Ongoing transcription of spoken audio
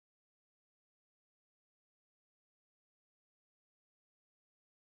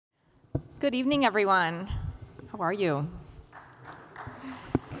Good evening, everyone. How are you?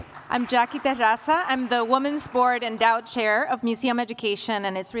 I'm Jackie Terraza. I'm the Women's Board Endowed Chair of Museum Education,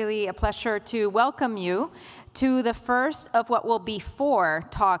 and it's really a pleasure to welcome you to the first of what will be 4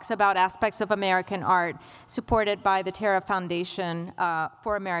 talks about aspects of American art, supported by the Terra Foundation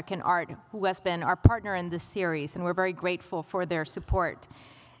for American Art, who has been our partner in this series, and we're very grateful for their support.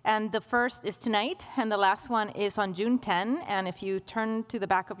 And the first is tonight, and the last one is on June 10, and if you turn to the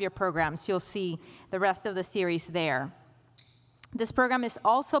back of your programs, you'll see the rest of the series there. This program is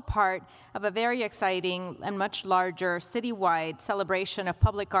also part of a very exciting and much larger citywide celebration of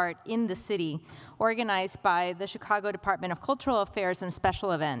public art in the city, organized by the Chicago Department of Cultural Affairs and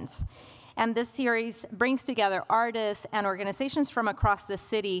Special Events. And this series brings together artists and organizations from across the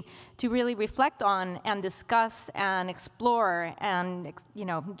city to really reflect on and discuss and explore and,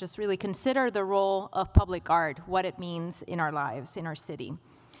 just really consider the role of public art, what it means in our lives, in our city.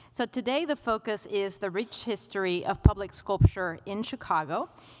 So today the focus is the rich history of public sculpture in Chicago,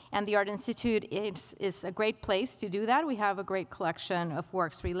 and the Art Institute is a great place to do that. We have a great collection of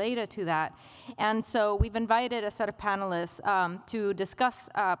works related to that. And so we've invited a set of panelists to discuss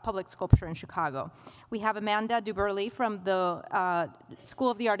public sculpture in Chicago. We have Amanda Douberley from the School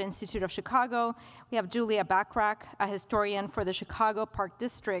of the Art Institute of Chicago. We have Julia Bachrach, a historian for the Chicago Park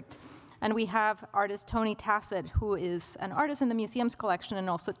District. And we have artist Tony Tasset, who is an artist in the museum's collection and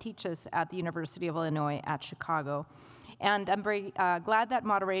also teaches at the University of Illinois at Chicago. And I'm very glad that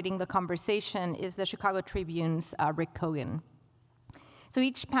moderating the conversation is the Chicago Tribune's Rick Kogan. So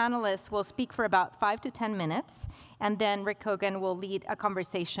each panelist will speak for about 5 to 10 minutes, and then Rick Kogan will lead a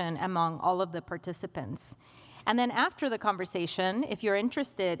conversation among all of the participants. And then after the conversation, if you're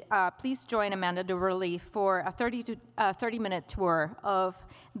interested, please join Amanda Douberley for a 30-minute tour of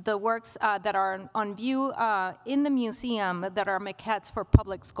the works that are on view in the museum that are maquettes for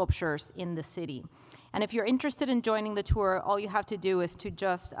public sculptures in the city. And if you're interested in joining the tour, all you have to do is to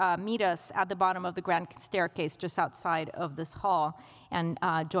just meet us at the bottom of the grand staircase just outside of this hall and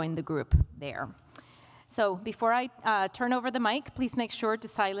join the group there. So before I turn over the mic, please make sure to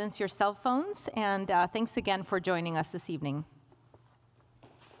silence your cell phones, and thanks again for joining us this evening.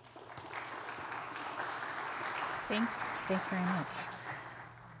 Thanks very much.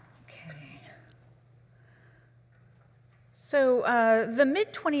 Okay. So the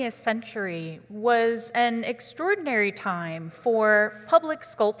mid-20th century was an extraordinary time for public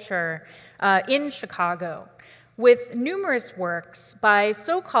sculpture in Chicago, with numerous works by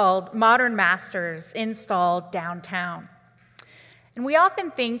so-called modern masters installed downtown. And we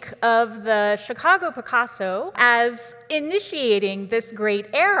often think of the Chicago Picasso as initiating this great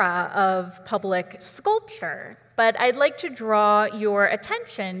era of public sculpture, but I'd like to draw your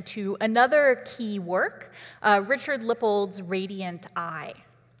attention to another key work, Richard Lippold's Radiant Eye.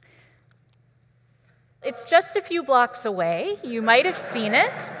 It's just a few blocks away. You might have seen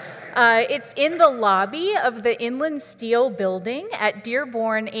it. It's in the lobby of the Inland Steel building at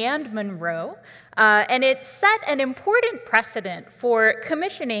Dearborn and Monroe, and it set an important precedent for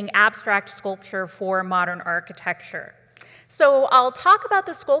commissioning abstract sculpture for modern architecture. So I'll talk about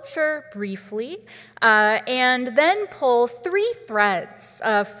the sculpture briefly, and then pull 3 threads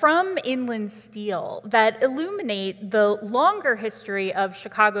from Inland Steel that illuminate the longer history of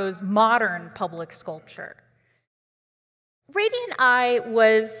Chicago's modern public sculpture. Radiant Eye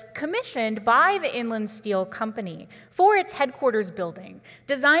was commissioned by the Inland Steel Company for its headquarters building,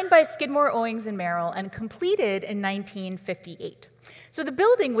 designed by Skidmore, Owings & Merrill, and completed in 1958. So the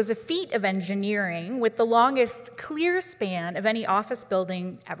building was a feat of engineering with the longest clear span of any office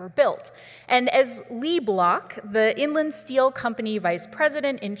building ever built. And as Lee Block, the Inland Steel Company vice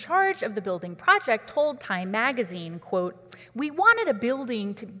president in charge of the building project, told Time magazine, quote, "We wanted a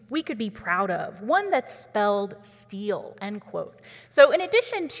building we could be proud of, one that spelled steel," end quote. So in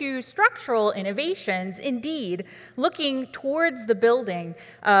addition to structural innovations, indeed, looking towards the building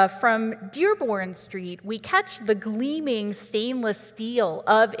from Dearborn Street, we catch the gleaming stainless steel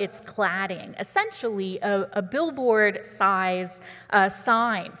of its cladding, essentially a billboard-size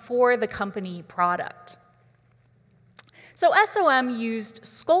sign for the company product. So SOM used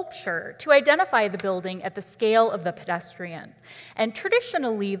sculpture to identify the building at the scale of the pedestrian. And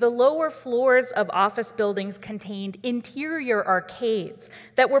traditionally, the lower floors of office buildings contained interior arcades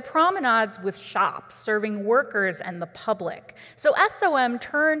that were promenades with shops serving workers and the public. So SOM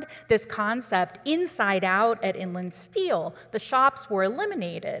turned this concept inside out at Inland Steel. The shops were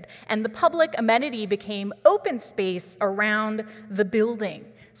eliminated, and the public amenity became open space around the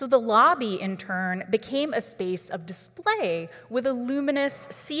building. So the lobby, in turn, became a space of display with a luminous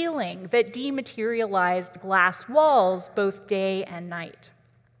ceiling that dematerialized glass walls both day and night.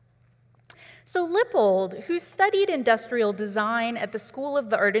 So Lippold, who studied industrial design at the School of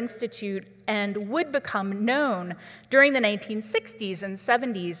the Art Institute and would become known during the 1960s and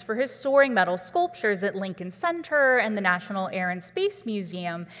 70s for his soaring metal sculptures at Lincoln Center and the National Air and Space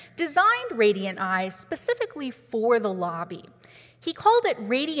Museum, designed Radiant Eye specifically for the lobby. He called it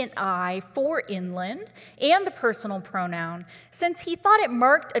Radiant Eye for Inland and the personal pronoun, since he thought it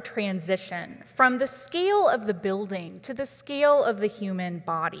marked a transition from the scale of the building to the scale of the human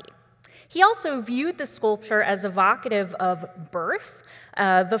body. He also viewed the sculpture as evocative of birth,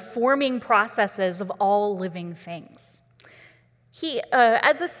 the forming processes of all living things.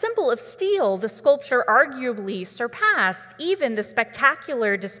 As a symbol of steel, the sculpture arguably surpassed even the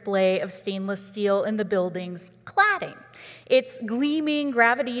spectacular display of stainless steel in the building's cladding. Its gleaming,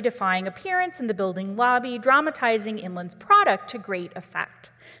 gravity-defying appearance in the building lobby, dramatizing Inland's product to great effect.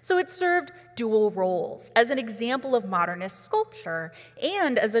 So it served dual roles, as an example of modernist sculpture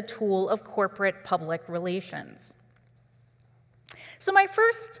and as a tool of corporate public relations. So my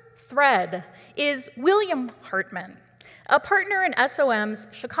first thread is William Hartman, a partner in SOM's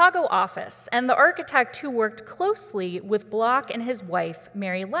Chicago office and the architect who worked closely with Bloch and his wife,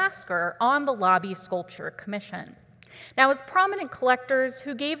 Mary Lasker, on the lobby sculpture commission. Now, as prominent collectors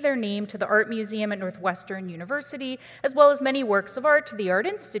who gave their name to the Art Museum at Northwestern University, as well as many works of art to the Art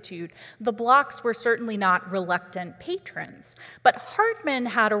Institute, the Blochs were certainly not reluctant patrons. But Hartman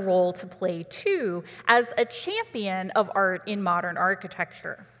had a role to play, too, as a champion of art in modern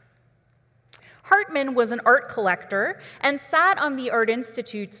architecture. Hartman was an art collector and sat on the Art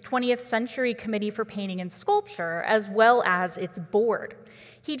Institute's 20th Century Committee for Painting and Sculpture, as well as its board.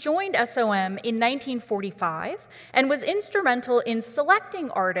 He joined SOM in 1945 and was instrumental in selecting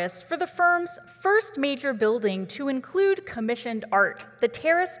artists for the firm's first major building to include commissioned art, the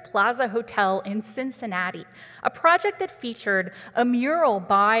Terrace Plaza Hotel in Cincinnati, a project that featured a mural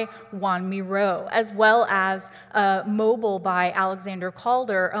by Juan Miró, as well as a mobile by Alexander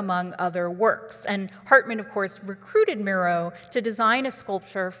Calder, among other works. And Hartman, of course, recruited Miró to design a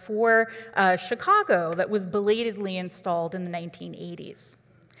sculpture for Chicago that was belatedly installed in the 1980s.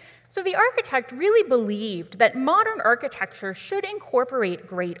 So the architect really believed that modern architecture should incorporate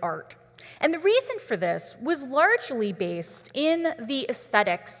great art. And the reason for this was largely based in the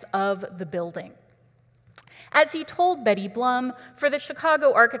aesthetics of the building. As he told Betty Blum for the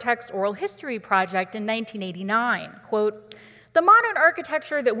Chicago Architects Oral History Project in 1989, quote, "The modern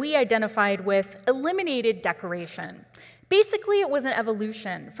architecture that we identified with eliminated decoration. Basically, it was an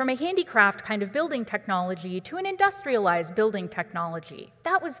evolution from a handicraft kind of building technology to an industrialized building technology.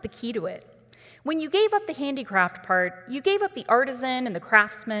 That was the key to it. When you gave up the handicraft part, you gave up the artisan and the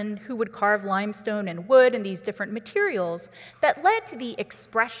craftsman who would carve limestone and wood and these different materials that led to the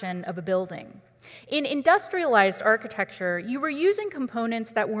expression of a building. In industrialized architecture, you were using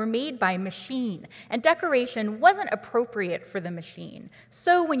components that were made by machine, and decoration wasn't appropriate for the machine.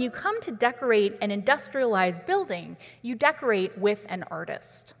 So when you come to decorate an industrialized building, you decorate with an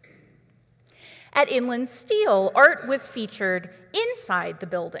artist." At Inland Steel, art was featured inside the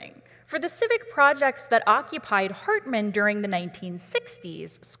building. For the civic projects that occupied Hartman during the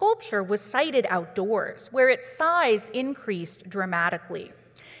 1960s, sculpture was sited outdoors, where its size increased dramatically.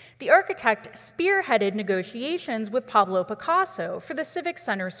 The architect spearheaded negotiations with Pablo Picasso for the Civic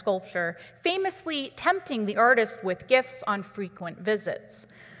Center sculpture, famously tempting the artist with gifts on frequent visits.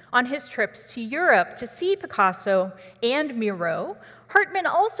 On his trips to Europe to see Picasso and Miró, Hartman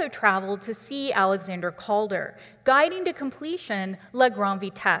also traveled to see Alexander Calder, guiding to completion La Grande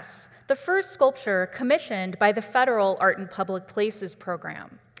Vitesse, the first sculpture commissioned by the Federal Art in Public Places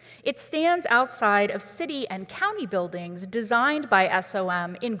program. It stands outside of city and county buildings designed by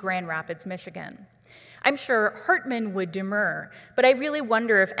SOM in Grand Rapids, Michigan. I'm sure Hartman would demur, but I really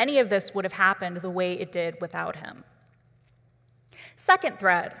wonder if any of this would have happened the way it did without him. Second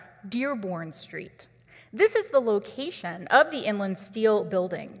thread, Dearborn Street. This is the location of the Inland Steel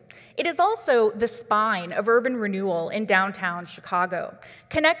building. It is also the spine of urban renewal in downtown Chicago,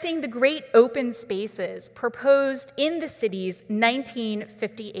 connecting the great open spaces proposed in the city's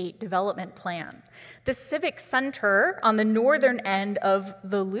 1958 development plan. The Civic Center on the northern end of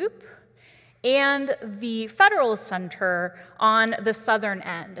the Loop, and the Federal Center on the southern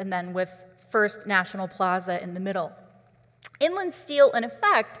end, and then with First National Plaza in the middle. Inland Steel, in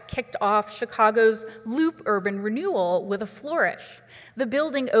effect, kicked off Chicago's Loop urban renewal with a flourish. The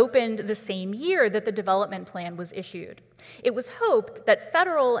building opened the same year that the development plan was issued. It was hoped that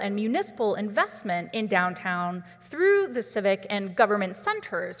federal and municipal investment in downtown through the civic and government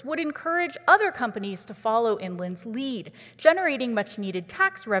centers would encourage other companies to follow Inland's lead, generating much-needed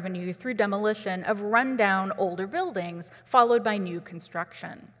tax revenue through demolition of rundown older buildings, followed by new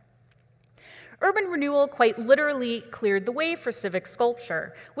construction. Urban renewal quite literally cleared the way for civic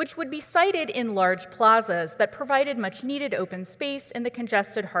sculpture, which would be sited in large plazas that provided much-needed open space in the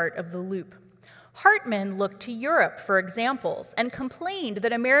congested heart of the Loop. Hartman looked to Europe for examples and complained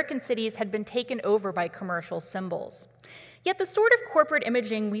that American cities had been taken over by commercial symbols. Yet the sort of corporate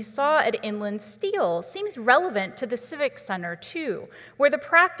imaging we saw at Inland Steel seems relevant to the Civic Center too, where the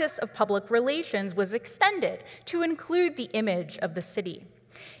practice of public relations was extended to include the image of the city.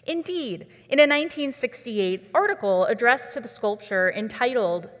 Indeed, in a 1968 article addressed to the sculpture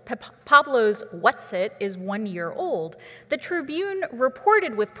entitled "Pablo's What's It is 1 year old," the Tribune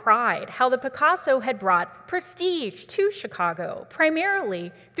reported with pride how the Picasso had brought prestige to Chicago,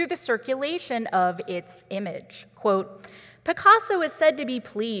 primarily through the circulation of its image. Quote, "Picasso is said to be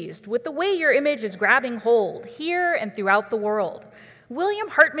pleased with the way your image is grabbing hold here and throughout the world. William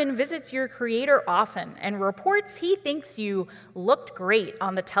Hartman visits your creator often and reports he thinks you looked great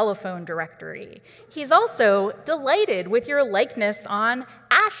on the telephone directory. He's also delighted with your likeness on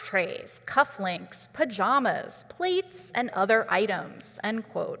ashtrays, cufflinks, pajamas, plates, and other items," end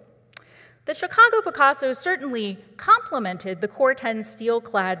quote. The Chicago Picasso certainly complemented the Corten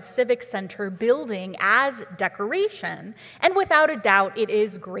steel-clad Civic Center building as decoration, and without a doubt it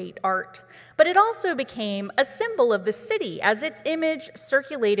is great art. But it also became a symbol of the city as its image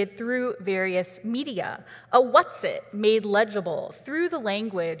circulated through various media, a what's it made legible through the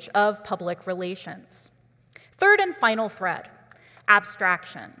language of public relations. Third and final thread,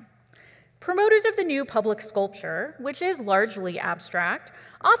 abstraction. Promoters of the new public sculpture, which is largely abstract,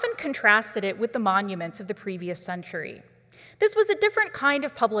 often contrasted it with the monuments of the previous century. This was a different kind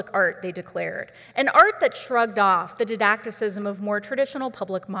of public art, they declared, an art that shrugged off the didacticism of more traditional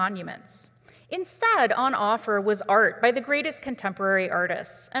public monuments. Instead, on offer was art by the greatest contemporary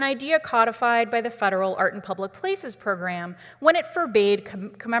artists, an idea codified by the federal Art in Public Places program when it forbade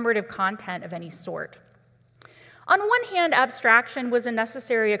commemorative content of any sort. On one hand, abstraction was a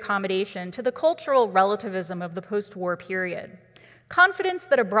necessary accommodation to the cultural relativism of the post-war period. Confidence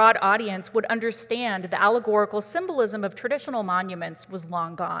that a broad audience would understand the allegorical symbolism of traditional monuments was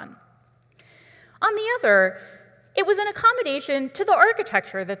long gone. On the other, it was an accommodation to the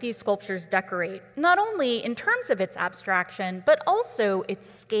architecture that these sculptures decorate, not only in terms of its abstraction, but also its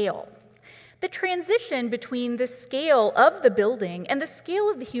scale. The transition between the scale of the building and the scale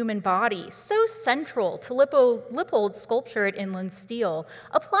of the human body, so central to Lippold's sculpture at Inland Steel,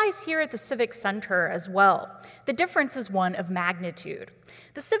 applies here at the Civic Center as well. The difference is one of magnitude.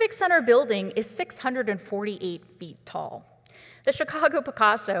 The Civic Center building is 648 feet tall. The Chicago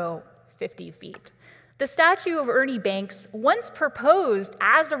Picasso, 50 feet. The statue of Ernie Banks, once proposed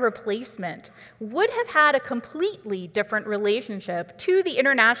as a replacement, would have had a completely different relationship to the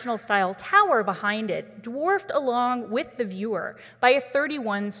international-style tower behind it, dwarfed along with the viewer by a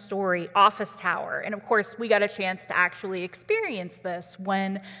 31-story office tower. And of course, we got a chance to actually experience this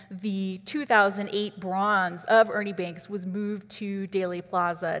when the 2008 bronze of Ernie Banks was moved to Daley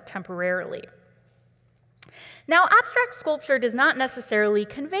Plaza temporarily. Now, abstract sculpture does not necessarily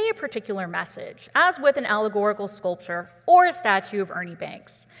convey a particular message, as with an allegorical sculpture or a statue of Ernie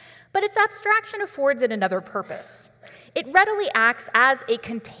Banks, but its abstraction affords it another purpose. It readily acts as a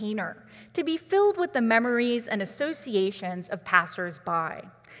container to be filled with the memories and associations of passers-by.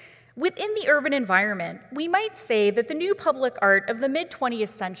 Within the urban environment, we might say that the new public art of the mid-20th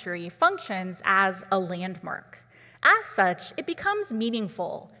century functions as a landmark. As such, it becomes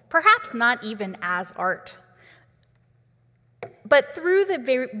meaningful, perhaps not even as art, but through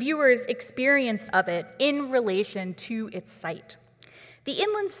the viewer's experience of it in relation to its site. The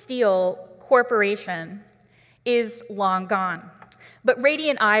Inland Steel Corporation is long gone, but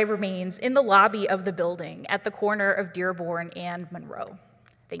Radiant Eye remains in the lobby of the building at the corner of Dearborn and Monroe.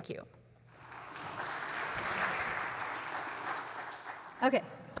 Thank you. Okay,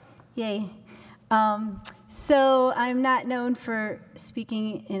 yay. So I'm not known for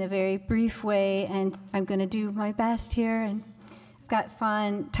speaking in a very brief way, and I'm going to do my best here, and I've got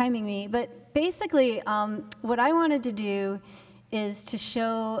fun timing me. But basically, what I wanted to do is to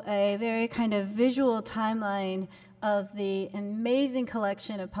show a very kind of visual timeline of the amazing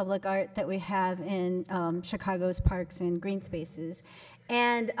collection of public art that we have in Chicago's parks and green spaces.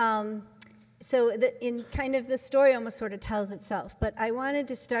 And so in kind of the story almost sort of tells itself, but I wanted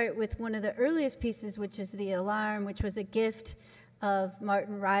to start with one of the earliest pieces, which is the alarm, which was a gift of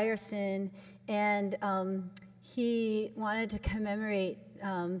Martin Ryerson, and he wanted to commemorate,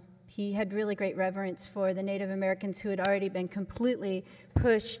 he had really great reverence for the Native Americans who had already been completely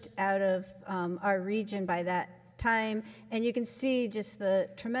pushed out of our region by that time. And you can see just the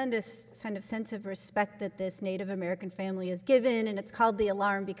tremendous kind of sense of respect that this Native American family is given. And it's called the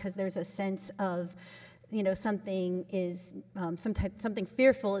alarm because there's a sense of, you know, something is, something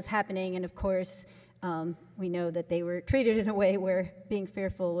fearful is happening. And of course, we know that they were treated in a way where being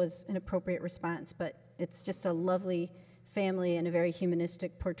fearful was an appropriate response. But it's just a lovely family and a very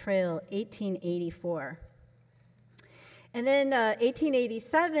humanistic portrayal, 1884. And then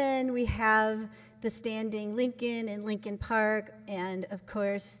 1887, we have the standing Lincoln in Lincoln Park, and of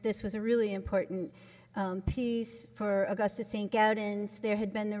course, this was a really important piece for Augustus St. Gaudens. There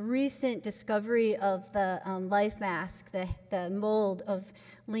had been the recent discovery of the life mask, the mold of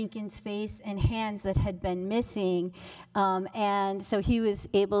Lincoln's face and hands that had been missing, and so he was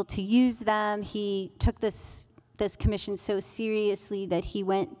able to use them. He took this commission so seriously that he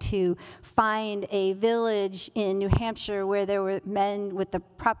went to find a village in New Hampshire where there were men with the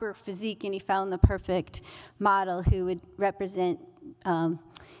proper physique, and he found the perfect model who would represent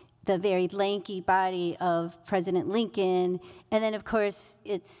the very lanky body of President Lincoln. And then, of course,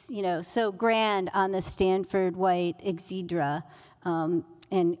 it's, you know, so grand on the Stanford white exedra,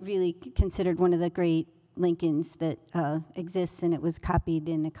 and really considered one of the great Lincolns that exists, and it was copied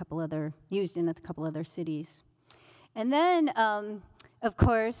in used in a couple other cities. And then, of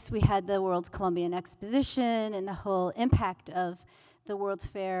course, we had the World's Columbian Exposition and the whole impact of the World's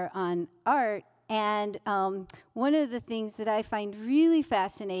Fair on art. And one of the things that I find really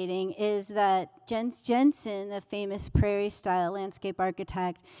fascinating is that Jens Jensen, the famous prairie-style landscape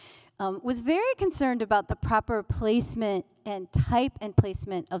architect, was very concerned about the proper placement and type and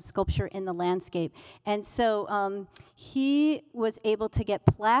placement of sculpture in the landscape. And so he was able to get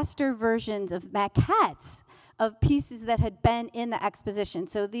plaster versions of maquettes of pieces that had been in the exposition.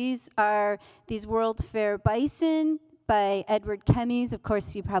 So these are these World Fair bison by Edward Kemys. Of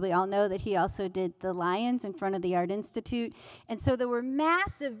course, you probably all know that he also did the lions in front of the Art Institute. And so there were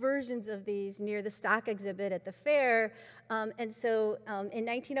massive versions of these near the stock exhibit at the fair. And so in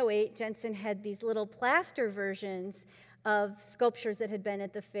 1908, Jensen had these little plaster versions of sculptures that had been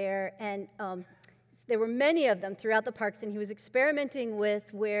at the fair. And there were many of them throughout the parks, and he was experimenting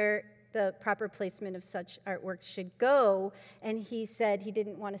with where the proper placement of such artwork should go. And he said he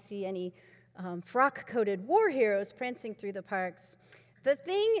didn't want to see any frock-coated war heroes prancing through the parks. The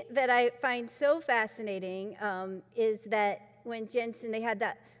thing that I find so fascinating is that when Jensen, they had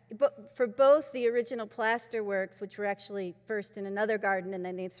that, for both the original plaster works, which were actually first in another garden, and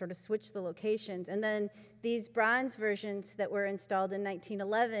then they'd sort of switched the locations, and then these bronze versions that were installed in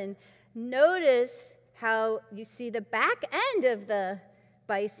 1911, notice how you see the back end of the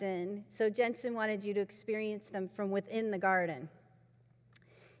bison. So Jensen wanted you to experience them from within the garden.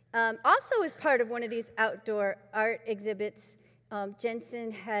 Also, as part of one of these outdoor art exhibits,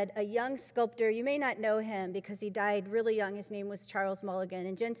 Jensen had a young sculptor. You may not know him because he died really young. His name was Charles Mulligan,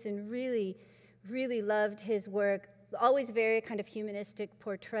 and Jensen really, really loved his work. Always very kind of humanistic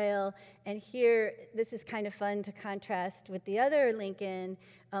portrayal. And here, this is kind of fun to contrast with the other Lincoln,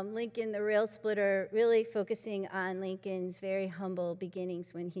 Lincoln the rail splitter, really focusing on Lincoln's very humble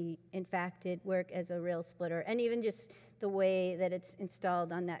beginnings when he, in fact, did work as a rail splitter, and even just the way that it's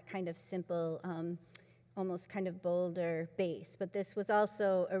installed on that kind of simple, almost kind of boulder base. But this was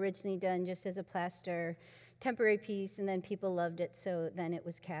also originally done just as a plaster temporary piece, and then people loved it, so then it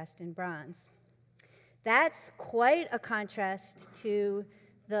was cast in bronze. That's quite a contrast to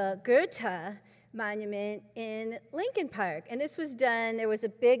the Goethe monument in Lincoln Park. And this was done, there was a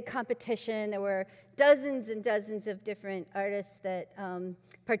big competition. There were dozens and dozens of different artists that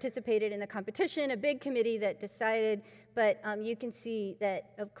participated in the competition, a big committee that decided, but you can see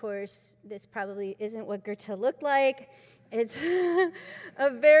that, of course, this probably isn't what Goethe looked like. It's a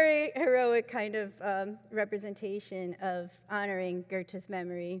very heroic kind of representation of honoring Goethe's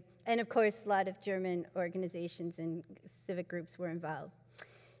memory. And of course, a lot of German organizations and civic groups were involved.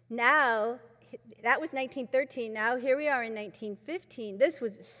 Now, that was 1913. Now, here we are in 1915. This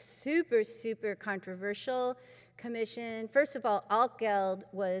was a super, super controversial commission. First of all, Altgeld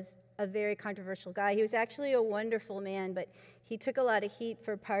was a very controversial guy. He was actually a wonderful man, but he took a lot of heat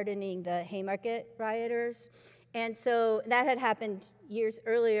for pardoning the Haymarket rioters. And so that had happened years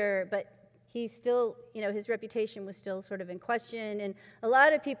earlier, but he still, you know, his reputation was still sort of in question. And a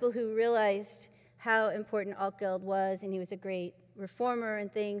lot of people who realized how important Altgeld was, and he was a great reformer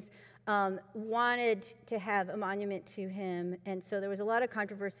and things, wanted to have a monument to him. And so there was a lot of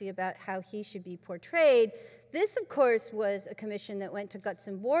controversy about how he should be portrayed. This, of course, was a commission that went to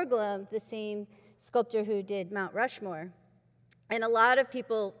Gutzon Borglum, the same sculptor who did Mount Rushmore. And a lot of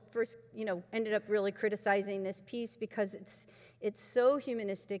people first, you know, ended up really criticizing this piece because It's so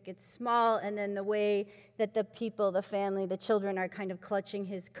humanistic, it's small, and then the way that the people, the family, the children are kind of clutching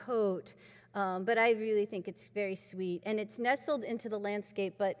his coat. But I really think it's very sweet. And it's nestled into the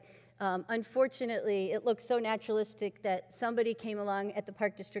landscape, but unfortunately, it looks so naturalistic that somebody came along at the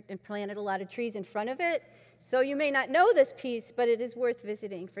Park District and planted a lot of trees in front of it. So you may not know this piece, but it is worth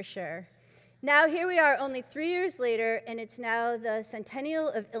visiting for sure. Now here we are only 3 years later, and it's now the centennial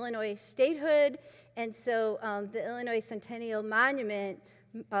of Illinois statehood. And so the Illinois Centennial Monument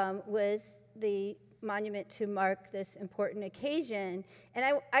was the monument to mark this important occasion.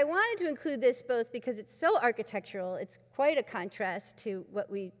 And I wanted to include this both because it's so architectural, it's quite a contrast to what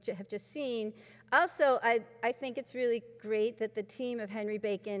we have just seen. Also, I think it's really great that the team of Henry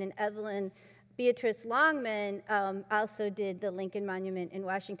Bacon and Evelyn Beatrice Longman also did the Lincoln Monument in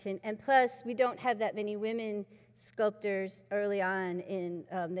Washington. And plus, we don't have that many women sculptors early on in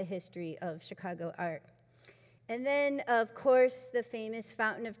the history of Chicago art. And then, of course, the famous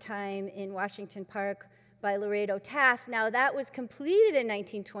Fountain of Time in Washington Park by Laredo Taft. Now, that was completed in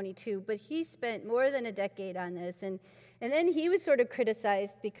 1922, but he spent more than a decade on this. And then he was sort of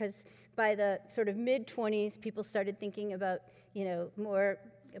criticized because by the sort of mid-20s, people started thinking about, more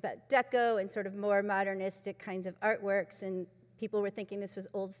about deco and sort of more modernistic kinds of artworks, and people were thinking this was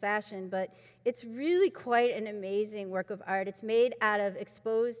old-fashioned, but it's really quite an amazing work of art. It's made out of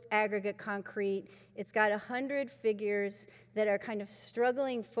exposed aggregate concrete. It's got 100 figures that are kind of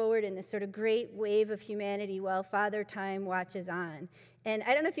struggling forward in this sort of great wave of humanity while Father Time watches on. And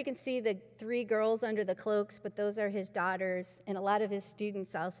I don't know if you can see the 3 girls under the cloaks, but those are his daughters, and a lot of his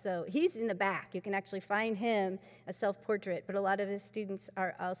students also. He's in the back. You can actually find him, a self-portrait, but a lot of his students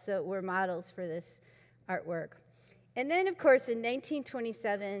were models for this artwork. And then, of course, in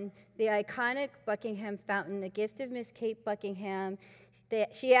 1927, the iconic Buckingham Fountain, the gift of Miss Kate Buckingham,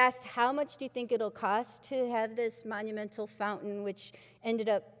 she asked, how much do you think it'll cost to have this monumental fountain, which ended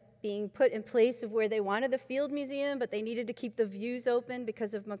up being put in place of where they wanted the Field Museum, but they needed to keep the views open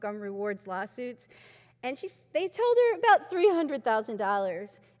because of Montgomery Ward's lawsuits. And they told her about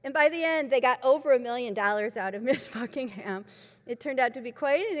 $300,000. And by the end, they got over $1 million out of Miss Buckingham. It turned out to be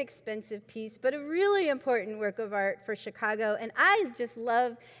quite an expensive piece, but a really important work of art for Chicago. And I just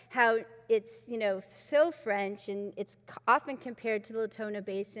love how it's, so French, and it's often compared to the Latona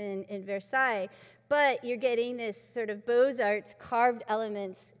Basin in Versailles. But you're getting this sort of Beaux-Arts carved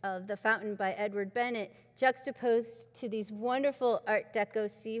elements of the fountain by Edward Bennett juxtaposed to these wonderful Art Deco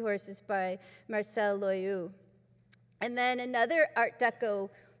seahorses by Marcel Loyew. And then another Art Deco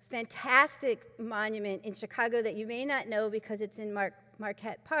fantastic monument in Chicago that you may not know because it's in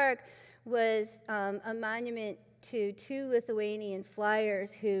Marquette Park was a monument to 2 Lithuanian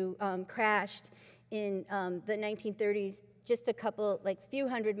flyers who crashed in the 1930s, just a couple, few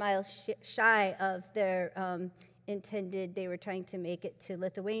hundred miles shy of their they were trying to make it to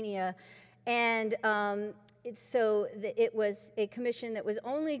Lithuania. And it was a commission that was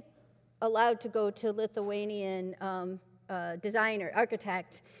only allowed to go to Lithuanian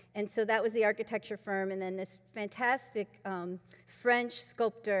architect. And so that was the architecture firm. And then this fantastic French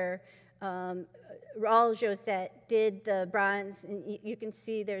sculptor, Raoul Josette, did the bronze. And you can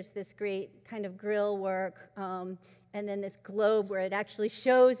see there's this great kind of grill work. And then this globe where it actually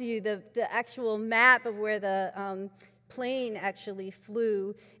shows you the actual map of where the plane actually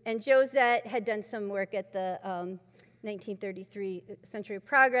flew. And Josette had done some work at the 1933 Century of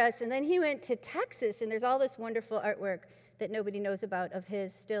Progress. And then he went to Texas, and there's all this wonderful artwork that nobody knows about of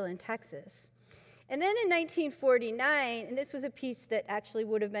his still in Texas. And then in 1949, and this was a piece that actually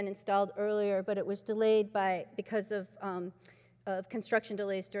would have been installed earlier, but it was delayed because of construction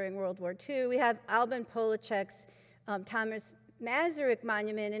delays during World War II. We have Alban Polachek's Thomas Masaryk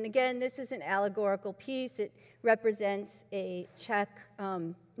monument, and again, this is an allegorical piece. It represents a Czech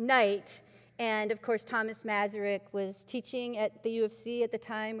knight, and of course, Thomas Masaryk was teaching at the U of C at the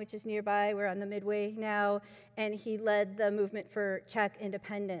time, which is nearby. We're on the Midway now, and he led the movement for Czech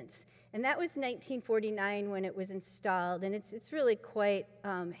independence. And that was 1949 when it was installed, and it's really quite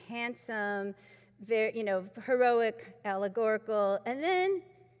handsome, very heroic, allegorical, and then.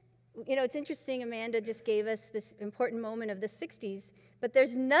 It's interesting, Amanda just gave us this important moment of the 60s, but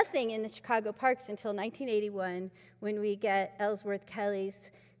there's nothing in the Chicago parks until 1981 when we get Ellsworth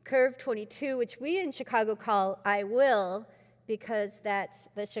Kelly's Curve 22, which we in Chicago call I Will, because that's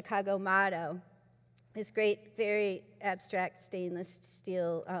the Chicago motto. This great, very abstract stainless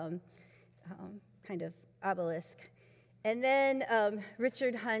steel kind of obelisk. And then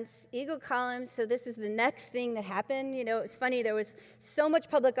Richard Hunt's Eagle columns. So this is the next thing that happened. It's funny, there was so much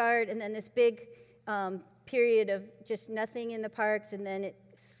public art, and then this big period of just nothing in the parks, and then it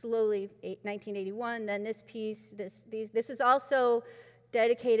slowly 1981. Then this piece, this is also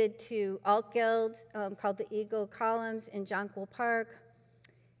dedicated to Altgeld, called the Eagle Columns in Jonquil Park.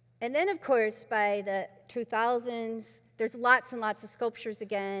 And then, of course, by the 2000s, there's lots and lots of sculptures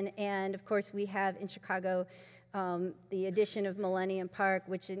again. And of course, we have in Chicago the addition of Millennium Park,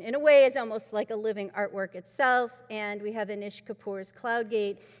 which in a way is almost like a living artwork itself. And we have Anish Kapoor's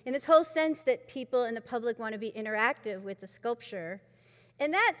Cloudgate, in this whole sense that people in the public want to be interactive with the sculpture.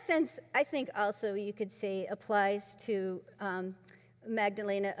 In that sense, I think also you could say applies to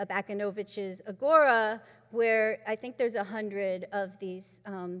Magdalena Abakanovich's Agora, where I think there's 100 of these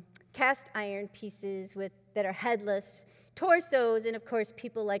cast iron pieces that are headless torsos, and of course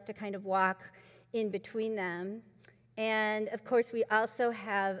people like to kind of walk in between them. And of course we also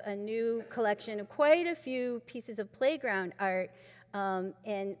have a new collection of quite a few pieces of playground art,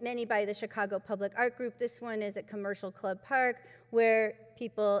 and many by the Chicago Public Art Group. This one is at Commercial Club Park, where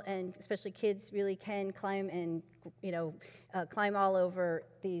people, and especially kids, really can climb and climb all over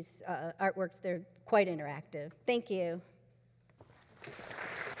these artworks. They're quite interactive. Thank you.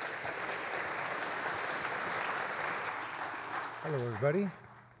 Hello, everybody.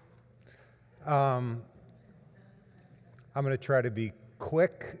 I'm going to try to be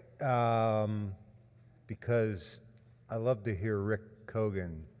quick because I love to hear Rick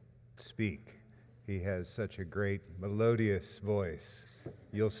Kogan speak. He has such a great melodious voice.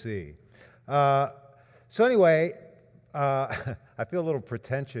 You'll see. So anyway, I feel a little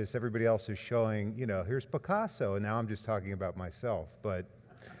pretentious. Everybody else is showing, here's Picasso, and now I'm just talking about myself. But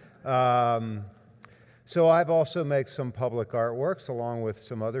so I've also made some public artworks along with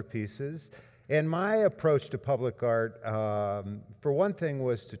some other pieces. And my approach to public art, for one thing,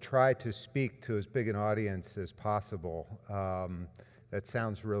 was to try to speak to as big an audience as possible. That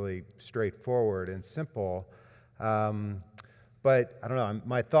sounds really straightforward and simple. But I don't know,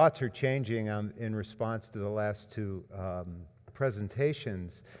 my thoughts are changing in response to the last two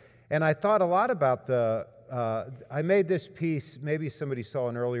presentations. And I thought a lot about I made this piece, maybe somebody saw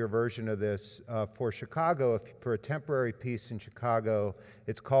an earlier version of this, for Chicago, for a temporary piece in Chicago.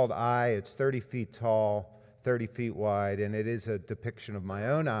 It's called Eye. It's 30 feet tall, 30 feet wide, and it is a depiction of my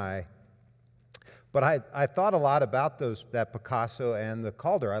own eye. But I thought a lot about that Picasso and the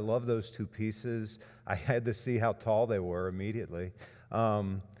Calder. I love those two pieces. I had to see how tall they were immediately.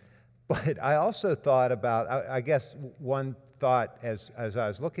 But I also thought about, I guess one thought as I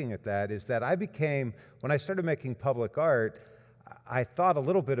was looking at that is that when I started making public art, I thought a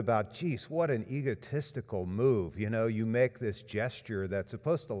little bit about, geez, what an egotistical move. You make this gesture that's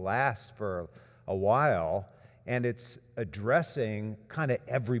supposed to last for a while, and it's addressing kind of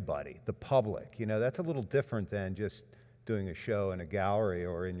everybody, the public. That's a little different than just doing a show in a gallery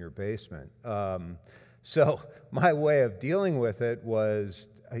or in your basement. So my way of dealing with it was,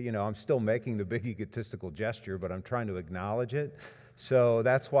 I'm still making the big egotistical gesture, but I'm trying to acknowledge it. So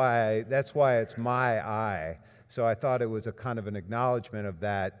that's why it's my eye. So I thought it was a kind of an acknowledgement of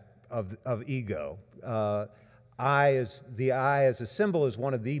that, of ego. The eye as a symbol is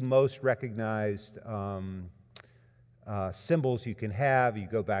one of the most recognized symbols you can have. You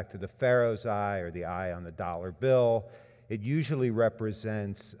go back to the Pharaoh's eye or the eye on the dollar bill. It usually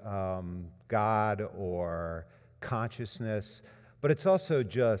represents God or consciousness, but it's also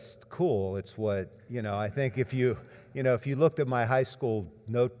just cool. It's what, I think if you looked at my high school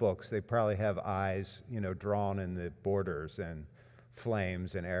notebooks, they probably have eyes, drawn in the borders and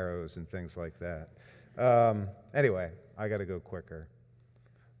flames and arrows and things like that. Anyway, I got to go quicker.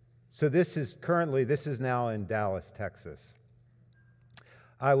 So this is now in Dallas, Texas.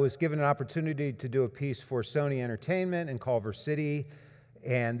 I was given an opportunity to do a piece for Sony Entertainment in Culver City,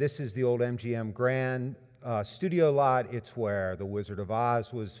 and this is the old MGM Grand studio lot. It's where The Wizard of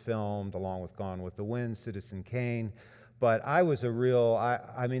Oz was filmed, along with Gone with the Wind, Citizen Kane. But I was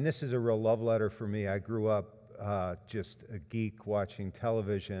this is a real love letter for me. I grew up just a geek watching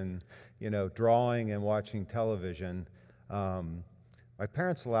television, drawing and watching television. My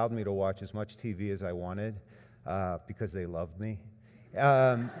parents allowed me to watch as much TV as I wanted because they loved me.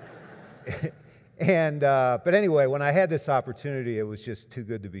 But anyway, when I had this opportunity, it was just too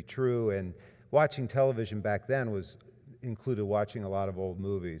good to be true. And watching television back then included watching a lot of old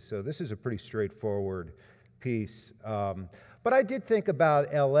movies. So this is a pretty straightforward piece. But I did think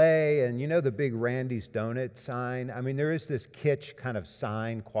about LA and the big Randy's Donut sign. There is this kitsch kind of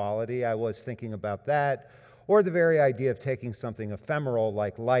sign quality. I was thinking about that. Or the very idea of taking something ephemeral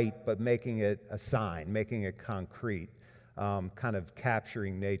like light, but making it a sign, making it concrete, kind of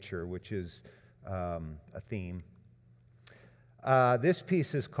capturing nature, which is a theme. This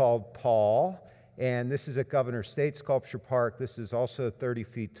piece is called Paul, and this is at Governor State Sculpture Park. This is also 30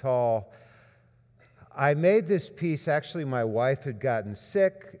 feet tall. I made this piece, actually my wife had gotten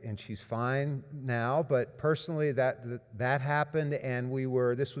sick, and she's fine now, but personally that happened, and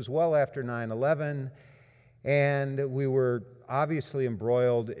this was well after 9/11, and we were obviously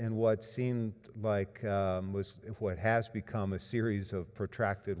embroiled in what seemed like was what has become a series of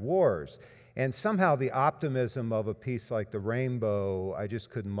protracted wars. And somehow the optimism of a piece like the Rainbow, I just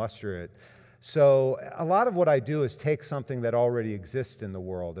couldn't muster it. So a lot of what I do is take something that already exists in the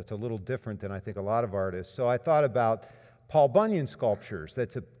world. It's a little different than I think a lot of artists. So I thought about Paul Bunyan sculptures.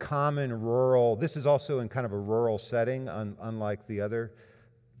 That's a common rural, this is also in kind of a rural setting, unlike the other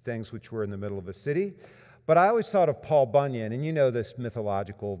things which were in the middle of a city. But I always thought of Paul Bunyan, and you know this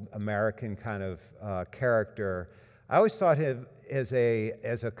mythological American kind of character. I always thought him as a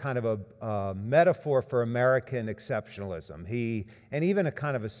kind of a metaphor for American exceptionalism. And even a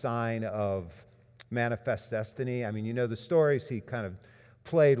kind of a sign of manifest destiny. I mean, you know the stories. He kind of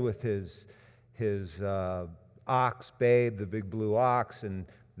played with his ox, Babe, the big blue ox, and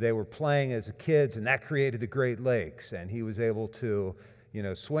they were playing as kids, and that created the Great Lakes. And he was able to,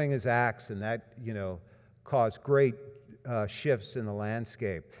 swing his axe, and that, caused great shifts in the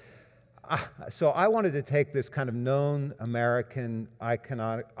landscape. So I wanted to take this kind of known American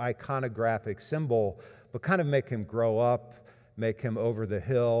iconographic symbol, but kind of make him grow up, make him over the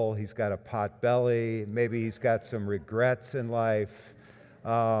hill. He's got a pot belly. Maybe he's got some regrets in life.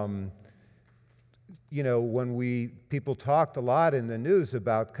 People talked a lot in the news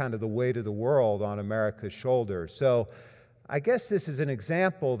about kind of the weight of the world on America's shoulders. So I guess this is an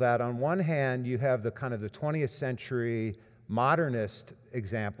example that on one hand you have the kind of the 20th century modernist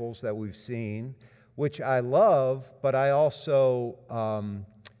examples that we've seen, which I love, but I also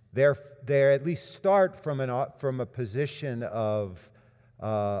they at least start from a position of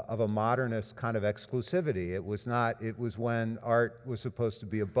a modernist kind of exclusivity. It was when art was supposed to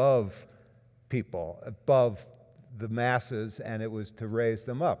be above people, above the masses, and it was to raise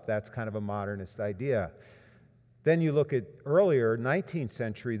them up. That's kind of a modernist idea. Then you look at earlier, 19th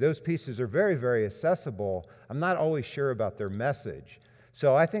century, those pieces are very, very accessible. I'm not always sure about their message.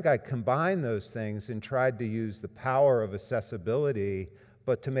 So I think I combined those things and tried to use the power of accessibility,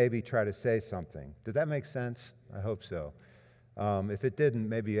 but to maybe try to say something. Did that make sense? I hope so. If it didn't,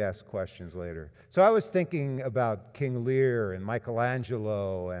 maybe ask questions later. So I was thinking about King Lear and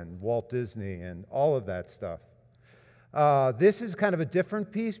Michelangelo and Walt Disney and all of that stuff. This is kind of a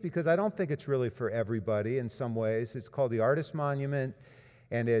different piece because I don't think it's really for everybody in some ways. It's called the Artist Monument,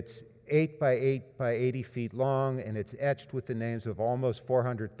 and it's 8 by 8 by 80 feet long, and it's etched with the names of almost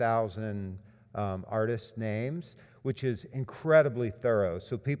 400,000 artists' names, which is incredibly thorough.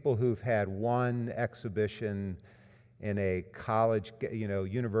 So people who've had one exhibition in a college,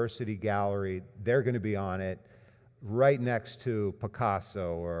 university gallery, they're going to be on it right next to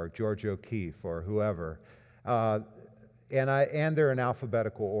Picasso or George O'Keeffe or whoever. And they're in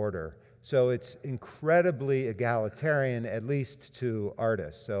alphabetical order. So it's incredibly egalitarian, at least to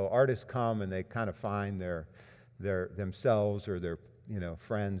artists. So artists come and they kind of find their themselves or their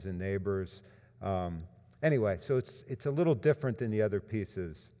friends and neighbors. Anyway, so it's a little different than the other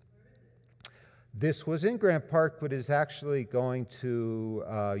pieces. This was in Grant Park, but is actually going to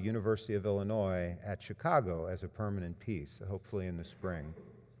University of Illinois at Chicago as a permanent piece, hopefully in the spring.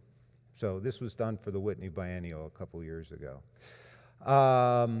 So this was done for the Whitney Biennial a couple years ago.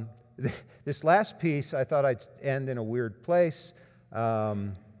 This last piece, I thought I'd end in a weird place.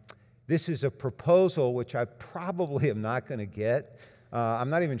 This is a proposal which I probably am not going to get. I'm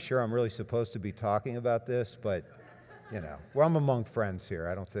not even sure I'm really supposed to be talking about this, but well, I'm among friends here.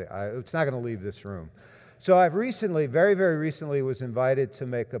 I don't think it's not going to leave this room. So I've recently, very, very recently, was invited to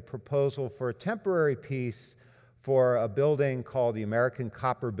make a proposal for a temporary piece for a building called the American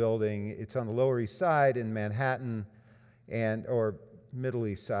Copper Building. It's on the Lower East Side in Manhattan, or Middle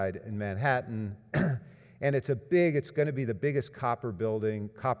East Side in Manhattan. And it's going to be the biggest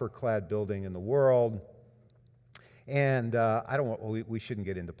copper-clad building in the world. And we shouldn't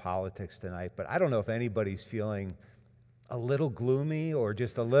get into politics tonight, but I don't know if anybody's feeling a little gloomy or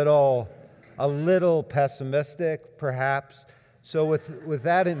just a little pessimistic, perhaps. So with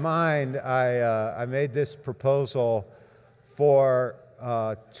that in mind, I made this proposal for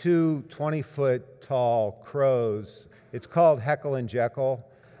 2 20-foot tall crows. It's called Heckle and Jekyll.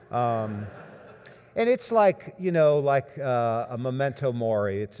 And it's like a memento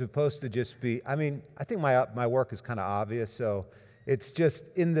mori. It's supposed to just be, I think my work is kind of obvious, so it's just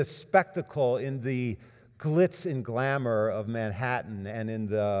in the spectacle, in the glitz and glamour of Manhattan, and in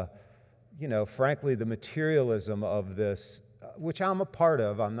the, frankly, the materialism of this which I'm a part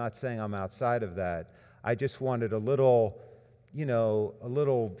of. I'm not saying I'm outside of that. I just wanted a little, a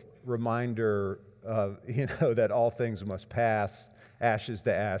little reminder of, that all things must pass, ashes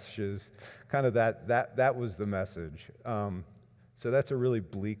to ashes. Kind of that was the message. So that's a really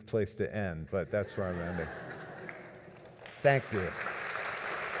bleak place to end, but that's where I'm ending. Thank you.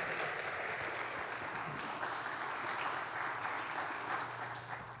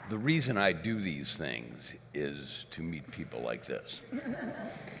 The reason I do these things is to meet people like this.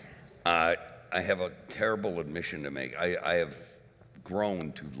 I have a terrible admission to make. I have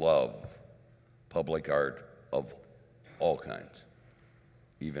grown to love public art of all kinds,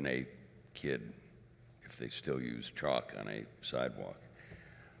 even a kid, if they still use chalk on a sidewalk.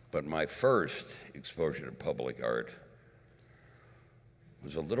 But my first exposure to public art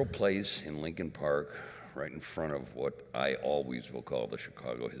was a little place in Lincoln Park right in front of what I always will call the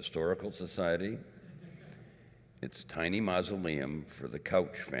Chicago Historical Society. It's a tiny mausoleum for the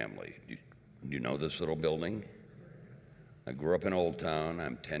Couch family. Do you know this little building? I grew up in Old Town.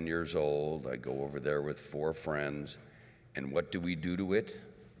 I'm 10 years old. I go over there with 4 friends. And what do we do to it?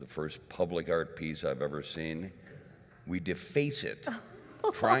 The first public art piece I've ever seen. We deface it,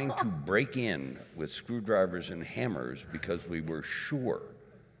 trying to break in with screwdrivers and hammers because we were sure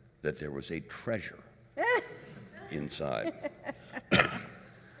that there was a treasure inside.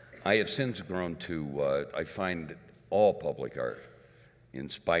 I have since grown to, I find all public art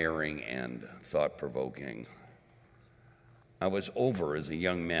inspiring and thought-provoking. I was over as a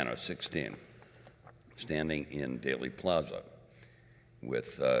young man, I was 16, standing in Daley Plaza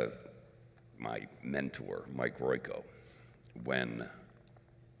with my mentor, Mike Royko, when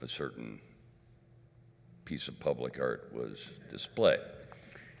a certain piece of public art was displayed.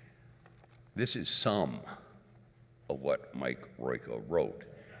 This is some of what Mike Royko wrote,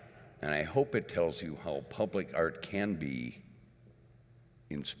 and I hope it tells you how public art can be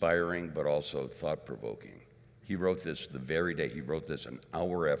inspiring but also thought-provoking. He wrote this the very day, he wrote this an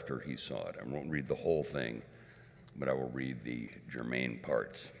hour after he saw it. I won't read the whole thing, but I will read the germane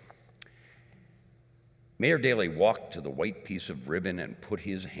parts. Mayor Daley walked to the white piece of ribbon and put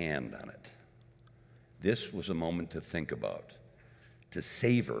his hand on it. This was a moment to think about, to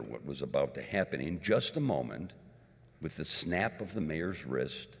savor what was about to happen. In just a moment, with the snap of the mayor's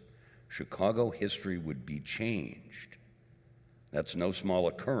wrist, Chicago history would be changed. That's no small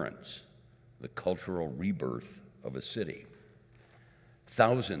occurrence, the cultural rebirth of a city.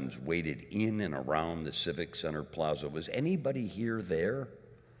 Thousands waited in and around the Civic Center Plaza. Was anybody here there?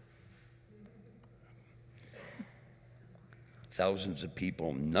 Thousands of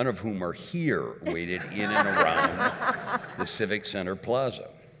people, none of whom are here, waited in and around the Civic Center Plaza.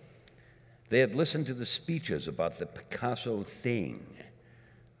 They had listened to the speeches about the Picasso thing.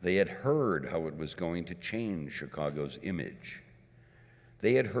 They had heard how it was going to change Chicago's image.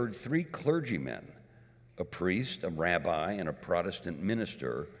 They had heard 3 clergymen, a priest, a rabbi, and a Protestant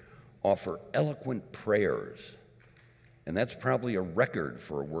minister, offer eloquent prayers. And that's probably a record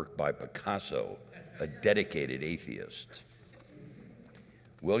for a work by Picasso, a dedicated atheist.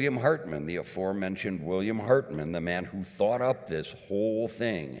 William Hartman, the aforementioned William Hartman, the man who thought up this whole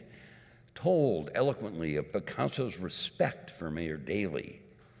thing, told eloquently of Picasso's respect for Mayor Daley.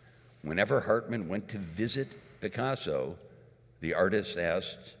 Whenever Hartman went to visit Picasso, the artist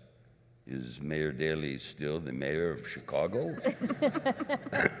asked, "Is Mayor Daley still the mayor of Chicago?"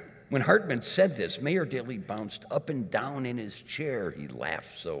 When Hartman said this, Mayor Daley bounced up and down in his chair. He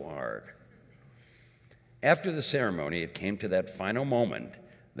laughed so hard. After the ceremony, it came to that final moment,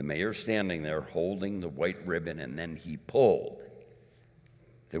 the mayor standing there holding the white ribbon, and then he pulled.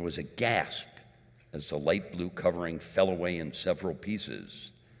 There was a gasp as the light blue covering fell away in several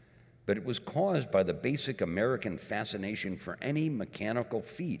pieces. But it was caused by the basic American fascination for any mechanical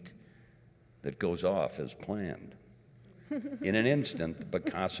feat that goes off as planned. In an instant,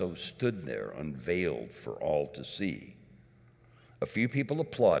 Picasso stood there, unveiled for all to see. A few people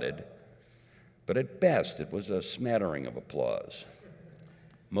applauded, but at best it was a smattering of applause.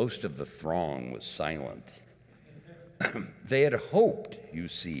 Most of the throng was silent. They had hoped, you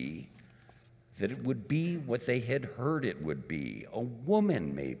see, that it would be what they had heard it would be, a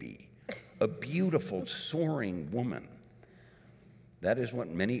woman maybe, a beautiful, soaring woman. That is what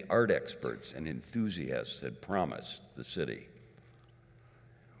many art experts and enthusiasts had promised the city.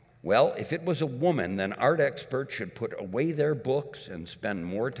 Well, if it was a woman, then art experts should put away their books and spend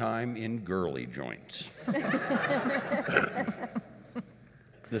more time in girly joints.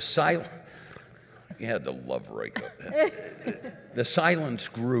 You had to love Royko. The silence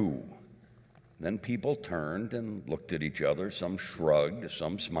grew. Then people turned and looked at each other. Some shrugged,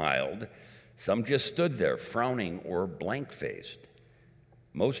 some smiled. Some just stood there, frowning or blank-faced.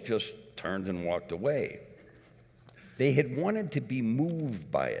 Most just turned and walked away. They had wanted to be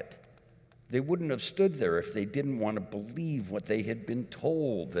moved by it. They wouldn't have stood there if they didn't want to believe what they had been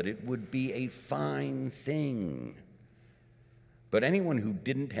told, that it would be a fine thing. But anyone who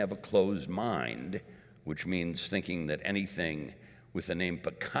didn't have a closed mind, which means thinking that anything with the name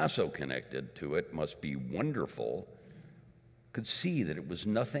Picasso connected to it must be wonderful, could see that it was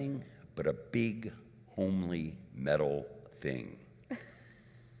nothing but a big, homely metal thing.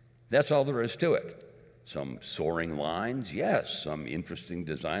 That's all there is to it. Some soaring lines, yes. Some interesting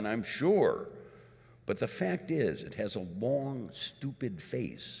design, I'm sure. But the fact is, it has a long, stupid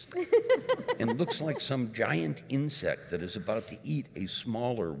face and looks like some giant insect that is about to eat a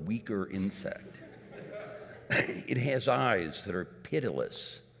smaller, weaker insect. It has eyes that are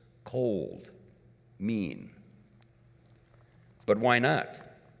pitiless, cold, mean. But why not?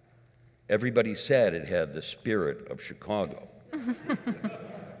 Everybody said it had the spirit of Chicago.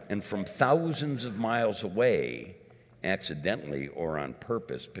 And from thousands of miles away, accidentally or on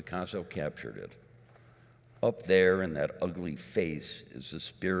purpose, Picasso captured it. Up there in that ugly face is the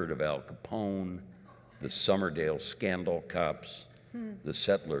spirit of Al Capone, the Summerdale scandal cops, the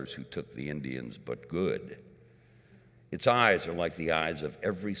settlers who took the Indians but good. Its eyes are like the eyes of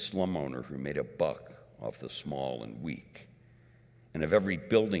every slum owner who made a buck off the small and weak, and of every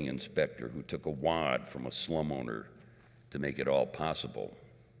building inspector who took a wad from a slum owner to make it all possible.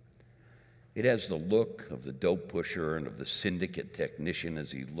 It has the look of the dope pusher and of the syndicate technician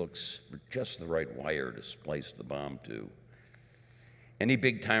as he looks for just the right wire to splice the bomb to. Any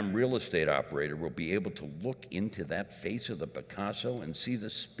big-time real estate operator will be able to look into that face of the Picasso and see the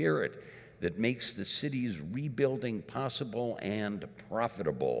spirit that makes the city's rebuilding possible and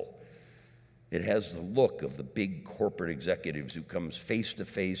profitable. It has the look of the big corporate executives who comes face to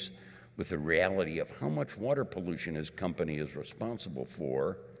face with the reality of how much water pollution his company is responsible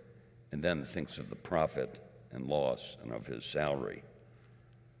for, and then thinks of the profit and loss and of his salary.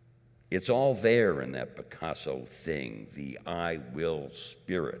 It's all there in that Picasso thing, the I will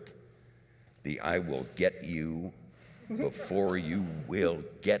spirit, the I will get you before you will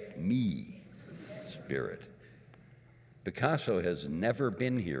get me spirit. Picasso has never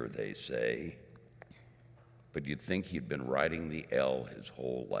been here, they say, but you'd think he'd been riding the L his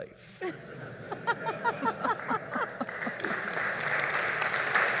whole life.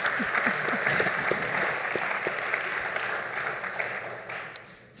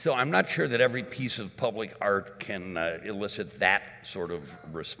 So I'm not sure that every piece of public art can elicit that sort of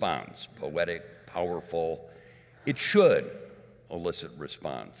response, poetic, powerful. It should elicit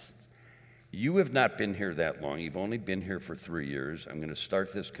response. You have not been here that long. You've only been here for 3 years. I'm going to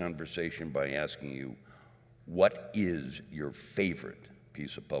start this conversation by asking you, what is your favorite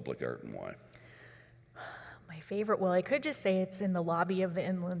piece of public art and why? My favorite, well, I could just say it's in the lobby of the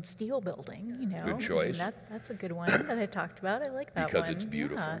Inland Steel building, you know. Good choice. I mean, that's a good one that I talked about. I like that because one. It's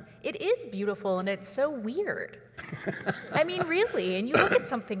beautiful. Yeah. It is beautiful, and it's so weird. I mean, really, and you look at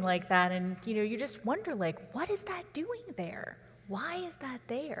something like that, and, you know, you just wonder, like, what is that doing there? Why is that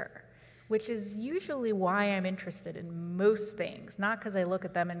there? Which is usually why I'm interested in most things, not because I look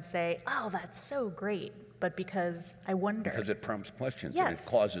at them and say, oh, that's so great, but because I wonder. Because it prompts questions, yes, and it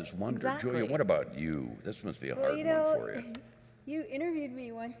causes wonder. Exactly. Julia, what about you? This must be a hard one for you. You interviewed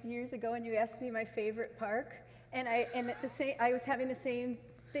me once years ago, and you asked me my favorite park, and I was having the same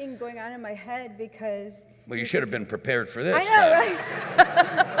thing going on in my head because. Well, you should have been prepared for this. I know, right?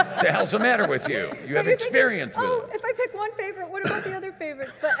 What the hell's the matter with you? You have experience with it. If I pick one favorite, what about the other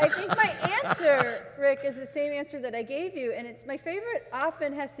favorites? But I think my answer, Rick, is the same answer that I gave you, and it's my favorite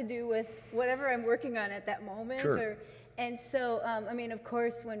often has to do with whatever I'm working on at that moment. Sure. And so, I mean, of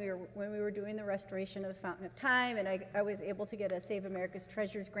course, when we were doing the restoration of the Fountain of Time, and I was able to get a Save America's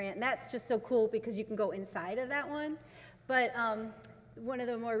Treasures grant, and that's just so cool because you can go inside of that one. But one of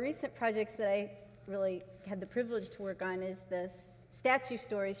the more recent projects that I really had the privilege to work on is this Statue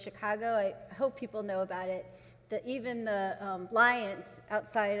Stories Chicago. I hope people know about it. Even the Lions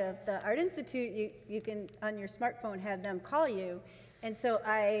outside of the Art Institute, you can, on your smartphone, have them call you. And so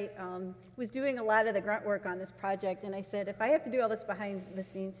I was doing a lot of the grunt work on this project, and I said, if I have to do all this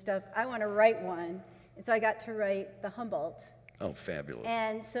behind-the-scenes stuff, I want to write one. And so I got to write the Humboldt. Oh, fabulous.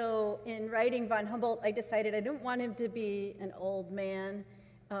 And so in writing von Humboldt, I decided I didn't want him to be an old man,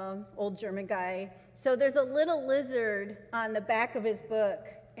 old German guy. So there's a little lizard on the back of his book,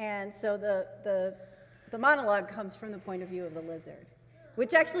 and so the monologue comes from the point of view of the lizard,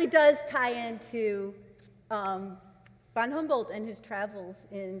 which actually does tie into von Humboldt and his travels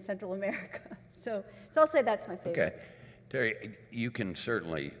in Central America. So I'll say that's my favorite. Okay. Terry, you can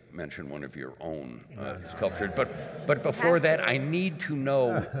certainly mention one of your own sculptures, but before that, I need to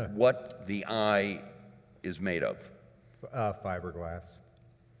know what the eye is made of. Fiberglass.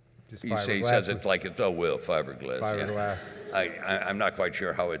 Just You say, he says it's like it's, oh, well, fiberglass. Fiberglass. Yeah. I'm not quite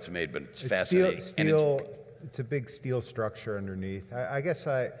sure how it's made, but it's It's fascinating. Steel, it's a big steel structure underneath. I guess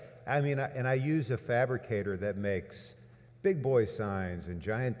I mean, I use a fabricator that makes big boy signs and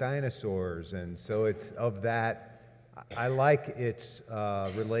giant dinosaurs, and so it's of that. I like its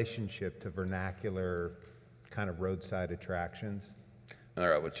relationship to vernacular kind of roadside attractions. All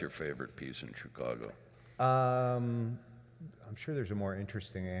right, what's your favorite piece in Chicago? I'm sure there's a more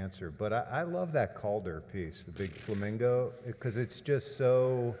interesting answer, but I love that Calder piece, the big flamingo, because it's just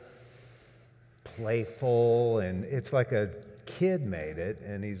so playful, and it's like a kid made it,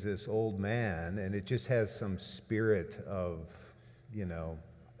 and he's this old man, and it just has some spirit of, you know,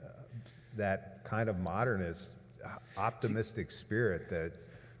 that kind of modernist, optimistic spirit that...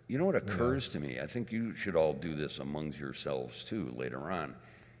 You know what occurs to me? I think you should all do this amongst yourselves too later on.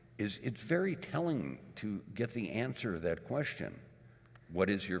 It's very telling to get the answer to that question. What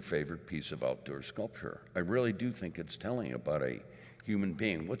is your favorite piece of outdoor sculpture? I really do think it's telling about a human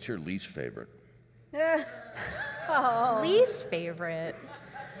being. What's your least favorite? Least favorite?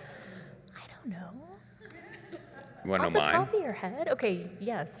 I don't know. You want to Off know the mine? top of your head? Okay,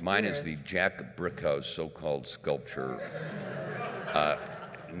 yes. Mine yours. is the Jack Brickhouse so-called sculpture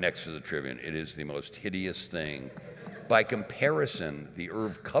next to the Tribune. It is the most hideous thing. By comparison, the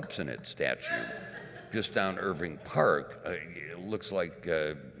Irv Kupcinet statue just down Irving Park it looks like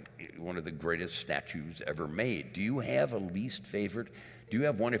one of the greatest statues ever made. Do you have a least favorite? Do you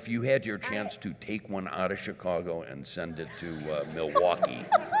have one? If you had your chance to take one out of Chicago and send it to Milwaukee.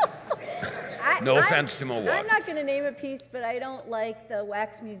 No offense to Milwaukee. I'm not going to name a piece, but I don't like the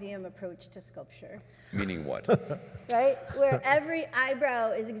wax museum approach to sculpture. Meaning what? Right? Where every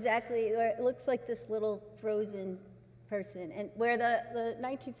eyebrow is exactly, where it looks like this little frozen person. And where the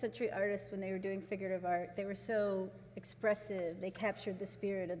 19th century artists, when they were doing figurative art, they were so expressive. They captured the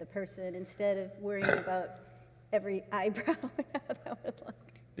spirit of the person instead of worrying about every eyebrow and how that would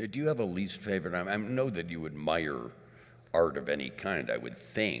look. Do you have a least favorite? I know that you admire art of any kind, I would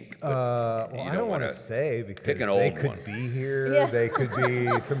think. But well, I don't want to say because pick an they old could one. be here. Yeah. They could be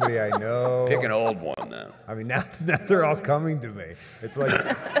somebody I know. Pick an old one now. I mean, now they're all coming to me. It's like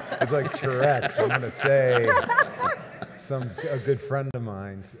Tourette's. I'm going to say a good friend of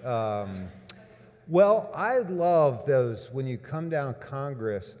mine's. Well, I love those when you come down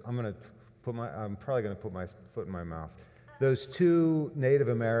Congress. I'm probably going to put my foot in my mouth. Those two Native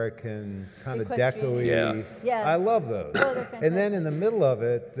American kind of deco-y. Yeah. Yeah. I love those. Oh, they're and then fantastic. in the middle of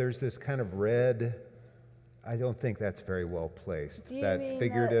it, there's this kind of red. I don't think that's very well placed. Do you that mean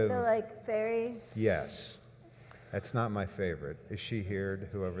figurative. the like fairy? Yes. That's not my favorite. Is she here,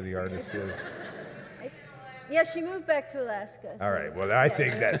 whoever the artist is? Yeah, she moved back to Alaska. All right, well, I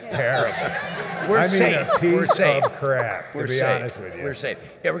think that's terrible. We're I mean, safe. a piece We're safe. of crap, We're to be safe. honest with you. We're safe.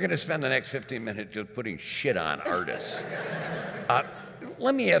 Yeah, we're going to spend the next 15 minutes just putting shit on artists.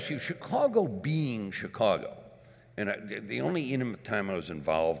 Let me ask you, Chicago being Chicago, and the only intimate time I was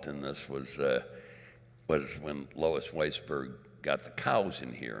involved in this was when Lois Weisberg got the cows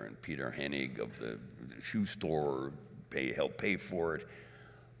in here, and Peter Hennig of the shoe store helped pay for it.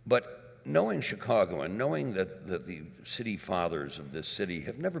 But knowing Chicago and knowing that the city fathers of this city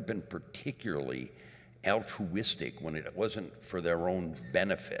have never been particularly altruistic when it wasn't for their own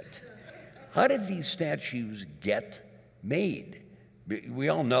benefit, how did these statues get made? We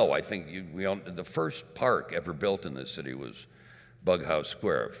all know, I think, the first park ever built in this city was Bughouse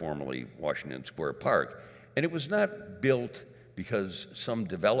Square, formerly Washington Square Park. And it was not built because some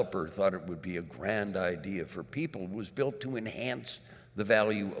developer thought it would be a grand idea for people. It was built to enhance the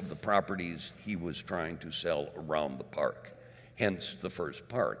value of the properties he was trying to sell around the park, hence the first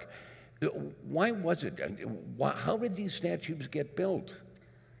park. Why was it? How did these statues get built?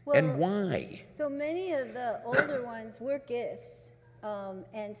 Well, and why? So many of the older ones were gifts.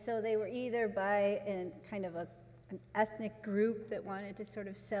 And so they were either by an ethnic group that wanted to sort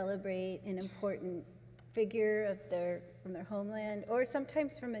of celebrate an important figure from their homeland, or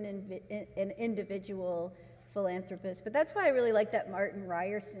sometimes from an individual philanthropist. But that's why I really like that Martin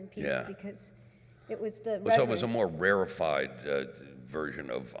Ryerson piece, because it was the So it was a more rarefied version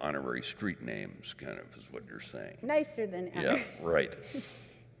of honorary street names, kind of, is what you're saying. nicer than Yeah, right.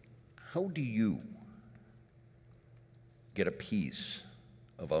 How do you get a piece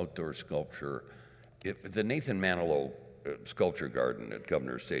of outdoor sculpture? If the Nathan Manilow Sculpture Garden at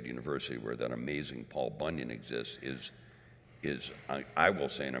Governor State University, where that amazing Paul Bunyan exists, is I will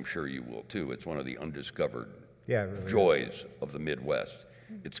say, and I'm sure you will too, it's one of the undiscovered Yeah, it really joys of the Midwest.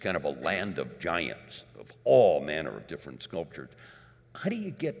 It's kind of a land of giants, of all manner of different sculptures. How do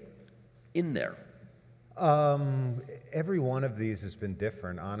you get in there? Every one of these has been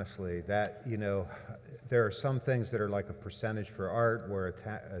different, honestly. That, there are some things that are like a percentage for art where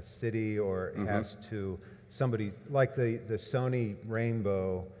a city or it has to, somebody, like the Sony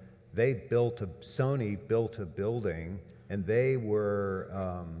Rainbow, Sony built a building, and they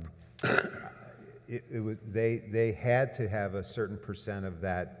were, they had to have a certain percent of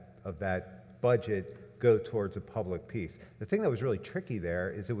that budget go towards a public piece. The thing that was really tricky there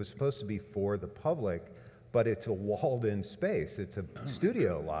is it was supposed to be for the public, but it's a walled-in space. It's a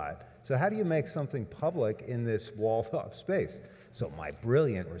studio lot. So how do you make something public in this walled-off space? So my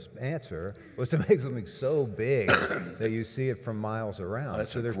brilliant answer was to make something so big that you see it from miles around.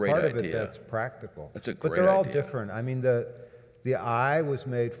 That's so there's a great part of idea. it that's practical. That's a great But they're all idea. different. I mean, the eye was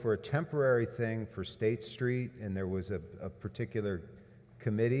made for a temporary thing for State Street, and there was a particular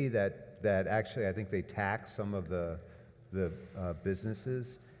committee that actually, I think they taxed some of the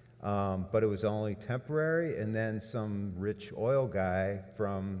businesses, but it was only temporary, and then some rich oil guy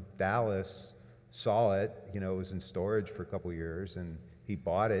from Dallas saw it, it was in storage for a couple years, and he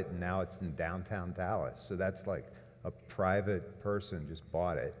bought it, and now it's in downtown Dallas. So that's like a private person just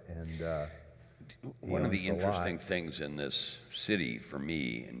bought it, and one of the interesting things in this city for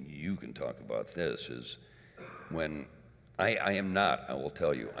me, and you can talk about this, is when I will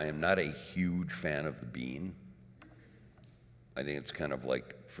tell you, I am not a huge fan of the bean. I think it's kind of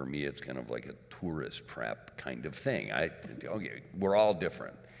like, for me, it's kind of like a tourist trap kind of thing. Okay, we're all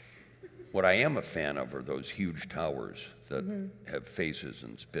different. What I am a fan of are those huge towers that have faces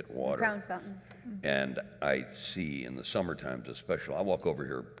and spit water. Crown fountain. And I see in the summer times especially, I walk over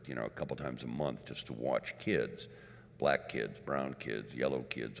here, a couple times a month just to watch kids, black kids, brown kids, yellow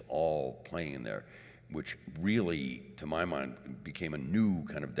kids, all playing in there, which really, to my mind, became a new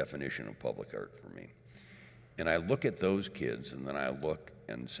kind of definition of public art for me. And I look at those kids, and then I look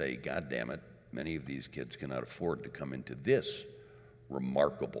and say, God damn it, many of these kids cannot afford to come into this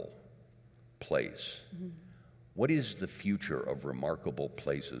remarkable place. What is the future of remarkable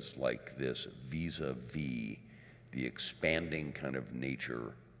places like this vis-a-vis the expanding kind of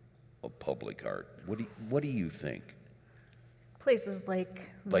nature of public art? What do you think? Places like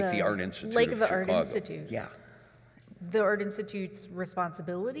the Art Institute like of the Chicago. Art Institute. Yeah. The Art Institute's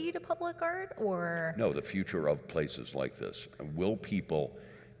responsibility to public art, or? No, the future of places like this.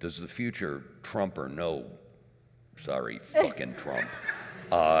 Does the future Trump or no? Sorry, fucking Trump.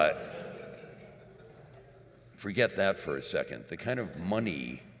 Forget that for a second. The kind of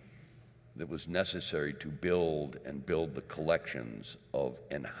money that was necessary to build the collections of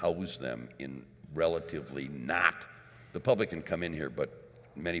and house them in relatively not, the public can come in here, but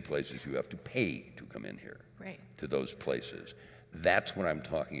many places you have to pay to come in here. Right. To those places. That's what I'm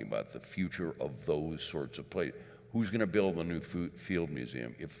talking about, the future of those sorts of places. Who's going to build a new field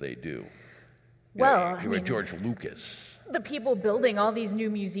museum if they do? Well, George Lucas. The people building all these new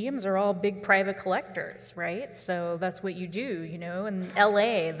museums are all big private collectors, right? So that's what you do, In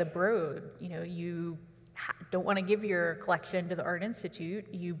LA, the Broad, you don't want to give your collection to the Art Institute,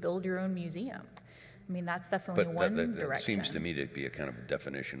 you build your own museum. I mean, that's definitely one direction. That seems to me to be a kind of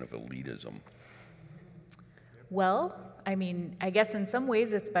definition of elitism. Well, I guess in some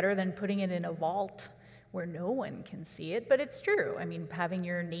ways it's better than putting it in a vault where no one can see it, but it's true. Having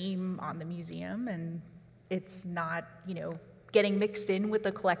your name on the museum, and it's not, getting mixed in with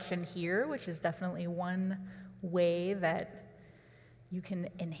the collection here, which is definitely one way that you can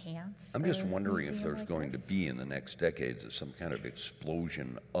enhance. I'm just wondering if there's going to be in the next decades some kind of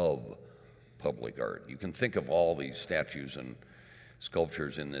explosion of public art. You can think of all these statues and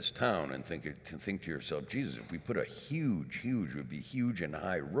sculptures in this town and think to yourself, Jesus, if we put a huge, it would be huge and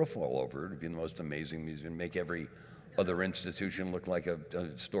high roof all over it, it'd be the most amazing museum, make every other institution look like a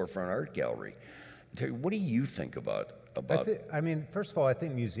storefront art gallery. Terry, what do you think about? First of all, I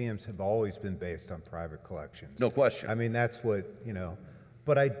think museums have always been based on private collections. No question. That's what,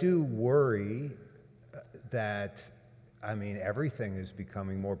 but I do worry that, everything is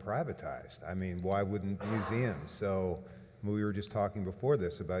becoming more privatized. Why wouldn't museums? So we were just talking before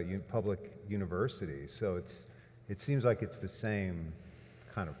this about public universities. So it seems like it's the same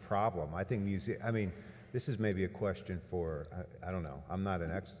kind of problem. I think this is maybe a question for, I don't know, I'm not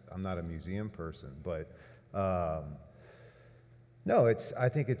a museum person, but no, I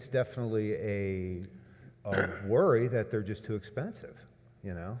think it's definitely a worry that they're just too expensive,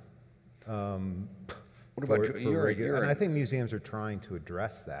 What about you? And I think museums are trying to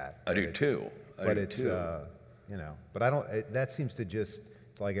address that. I do too. But I don't. That seems to just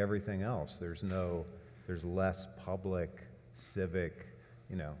like everything else. There's there's less public, civic,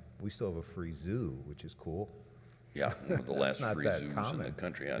 you know, we still have a free zoo, which is cool. Yeah, one of the last not free that zoos in common the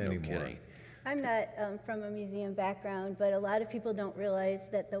country. No anymore. kidding. I'm not from a museum background, but a lot of people don't realize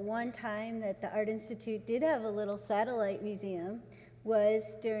that the one time that the Art Institute did have a little satellite museum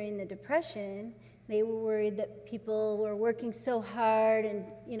was during the Depression. They were worried that people were working so hard and,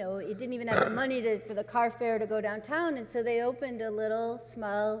 you know, it didn't even have the money for the car fare to go downtown, and so they opened a little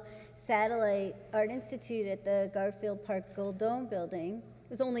small satellite Art Institute at the Garfield Park Gold Dome building.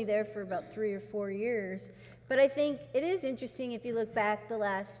 It was only there for about 3 or 4 years. But I think it is interesting if you look back the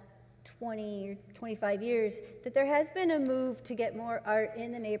last 20 or 25 years that there has been a move to get more art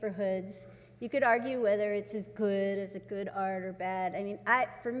in the neighborhoods. You could argue whether it's as a good art or bad. I mean,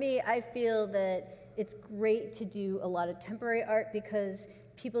 for me, I feel that it's great to do a lot of temporary art because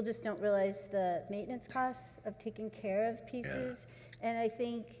people just don't realize the maintenance costs of taking care of pieces. And I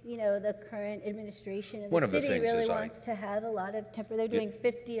think, you know, the current administration of the city really wants to have a lot of temporary. They're doing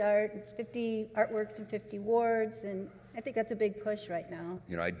 50 artworks in 50 wards, and I think that's a big push right now.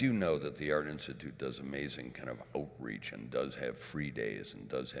 You know, I do know that the Art Institute does amazing kind of outreach and does have free days and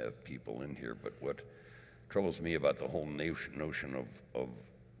does have people in here, but what troubles me about the whole notion of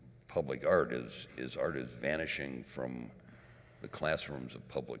public art is art is vanishing from the classrooms of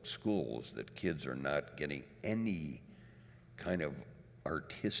public schools, that kids are not getting any kind of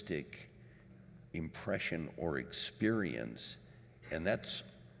artistic impression or experience, and that's,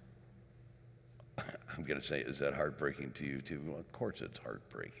 I'm going to say, is that heartbreaking to you too? Well, of course it's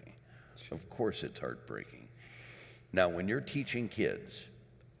heartbreaking. Of course it's heartbreaking. Now, when you're teaching kids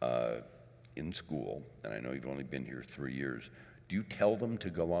in school, and I know you've only been here 3 years, do you tell them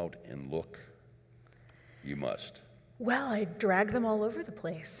to go out and look? You must. Well, I drag them all over the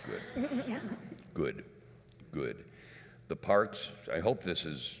place. Good. Yeah. Good. Good. The parks, I hope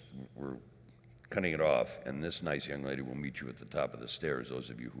we're cutting it off, and this nice young lady will meet you at the top of the stairs, those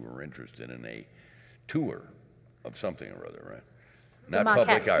of you who are interested in a tour of something or other, right? Not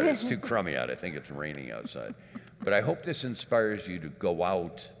public art, it's too crummy out. I think it's raining outside. But I hope this inspires you to go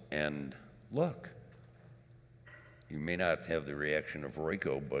out and look. You may not have the reaction of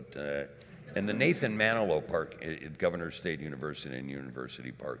Royko, but, and the Nathan Manilow Park at Governor State University and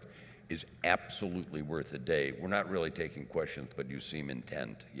University Park is absolutely worth a day. We're not really taking questions, but you seem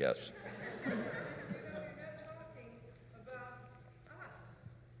intent. Yes? You're not talking about us.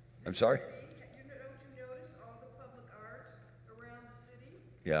 I'm sorry? Don't you notice all the public art around the city?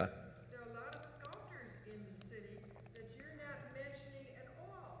 Yeah? There are a lot of sculptors in the city that you're not mentioning at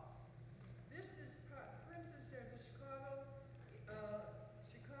all. This is, for instance, there's the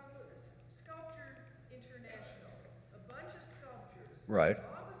Chicago Sculpture International, a bunch of sculptures. Right.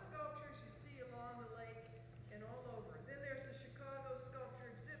 All the sculptures you see along the lake and all over. Then there's the Chicago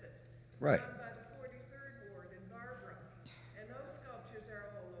Sculpture Exhibit. Right. Run by the 43rd Ward in Bachrach, and those sculptures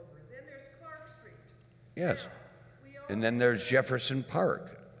are all over. Then there's Clark Street. Yes. Now, And then there's Jefferson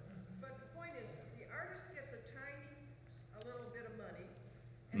Park. but the point is, the artist gets a little bit of money,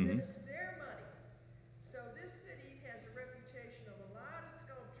 and then it's their money. So this city has a reputation of a lot of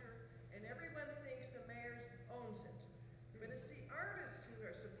sculpture, and everyone thinks the mayor owns it. But it's the artists who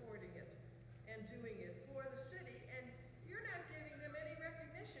are supporting it and doing it for the city, and you're not giving them any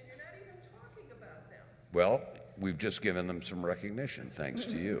recognition. You're not even talking about them. Well, we've just given them some recognition, thanks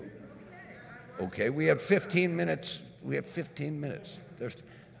to you. Okay, we have 15 minutes. We have 15 minutes.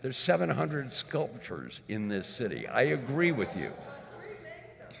 There's 700 sculptures in this city. I agree with you. We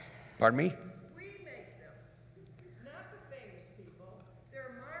make them. Pardon me? We make them. Not the famous people.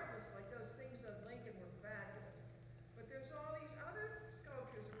 They're marvelous, like those things on Lincoln were fabulous. But there's all these other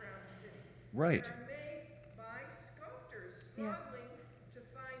sculptures around the city. Right. That are made by sculptors struggling to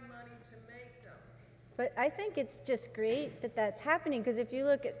find money to make them. But I think it's just great that that's happening, because if you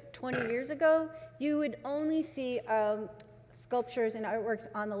look at 20 years ago, you would only see sculptures and artworks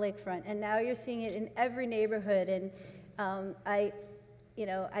on the lakefront, and now you're seeing it in every neighborhood. And I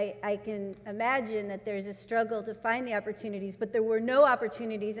can imagine that there's a struggle to find the opportunities, but there were no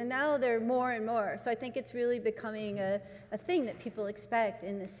opportunities, and now there are more and more. So I think it's really becoming a thing that people expect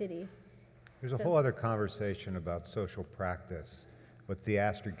in the city. There's a whole other conversation about social practice, what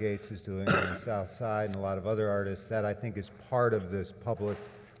Theaster Gates is doing on the South Side and a lot of other artists. That I think is part of this public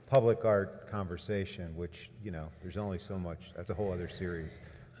art conversation, which, you know, there's only so much. That's a whole other series.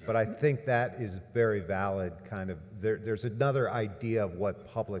 But I think that is very valid, kind of. There's another idea of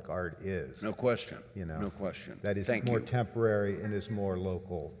what public art is. No question. You know, no question. That is Thank more you. temporary and is more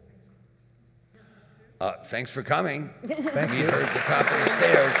local. Thanks for coming. Thank Meet you. her at the top of the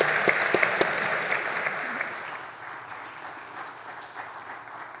stairs.